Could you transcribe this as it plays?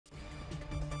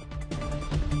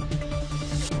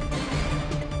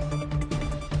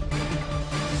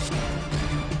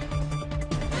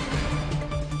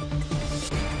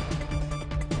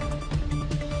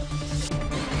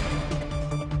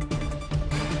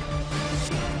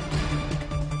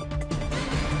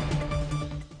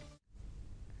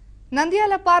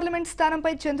Nandyal parliament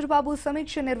స్థానంపై Chandrababu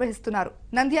సమీక్ష నిర్వహిస్తున్నారు.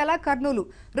 నంద్యాల, కర్నూలు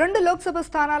 2 లోక్సభ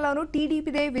స్థానాల్లోనూ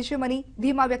టీడీపీదే విజయమని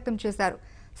ధీమా వ్యక్తం చేశారు.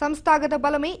 సంస్థాగత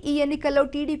బలమే ఈ ఎన్నికల్లో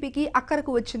టీడీపీకి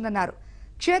అక్కరకు వచ్చిందన్నారు.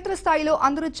 క్షేత్రస్థాయిలో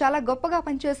అందరూ చాలా గొప్పగా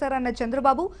పనిచేశారన్న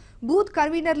చంద్రబాబు బూత్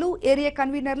కన్వీనర్లు, ఏరియా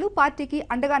కన్వీనర్లు పార్టీకి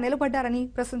అండగా నిలబడ్డారని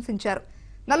ప్రశంసించారు.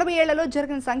 40 ఏళ్లలో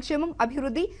జరిగిన సంక్షేమం,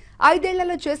 అభివృద్ధి 5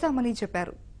 ఏళ్లలో చేశామని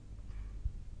చెప్పారు.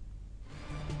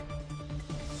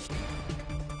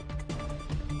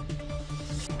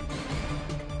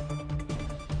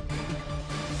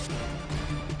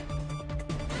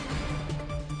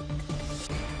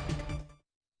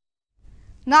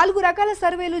 నాలుగు రకాల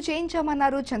సర్వేలు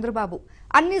చేయించామన్నారు చంద్రబాబు.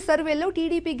 అన్ని సర్వేల్లో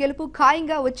టీడీపీ గెలుపు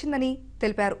ఖాయంగా వచ్చిందని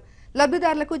తెలిపారు.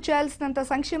 లబ్ధిదారులకు చేయాల్సినంత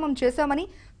సంక్షేమం చేశామని,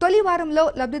 తొలి వారంలో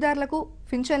లబ్ధిదారులకు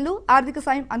పింఛన్లు, ఆర్థిక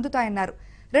సాయం అందుతాయన్నారు.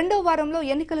 రెండో వారంలో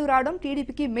ఎన్నికలు రావడం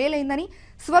టీడీపీకి మేలైందని,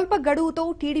 స్వల్ప గడువుతో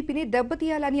టీడీపీని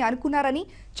దెబ్బతీయాలని అనుకున్నారని,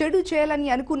 చెడు చేయాలని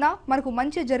అనుకున్నా మనకు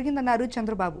మంచి జరిగిందన్నారు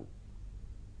చంద్రబాబు.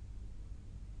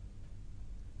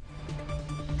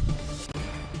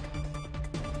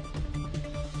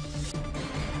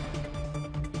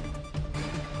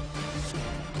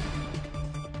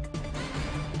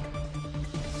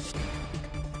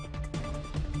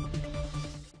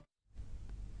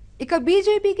 ఇక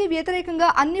బీజేపీకి వ్యతిరేకంగా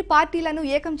అన్ని పార్టీలను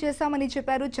ఏకం చేశామని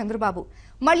చెప్పారు చంద్రబాబు.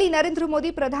 మళ్లీ నరేంద్ర మోదీ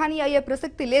ప్రధాని అయ్యే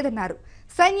ప్రసక్తి లేదన్నారు.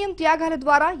 సైన్యం త్యాగాల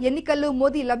ద్వారా ఎన్నికల్లో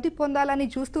మోదీ లబ్ధి పొందాలని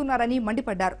చూస్తున్నారని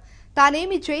మండిపడ్డారు.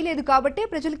 తానేమీ చేయలేదు కాబట్టే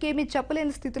ప్రజలకేమీ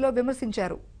చెప్పలేని స్థితిలో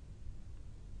విమర్శించారు.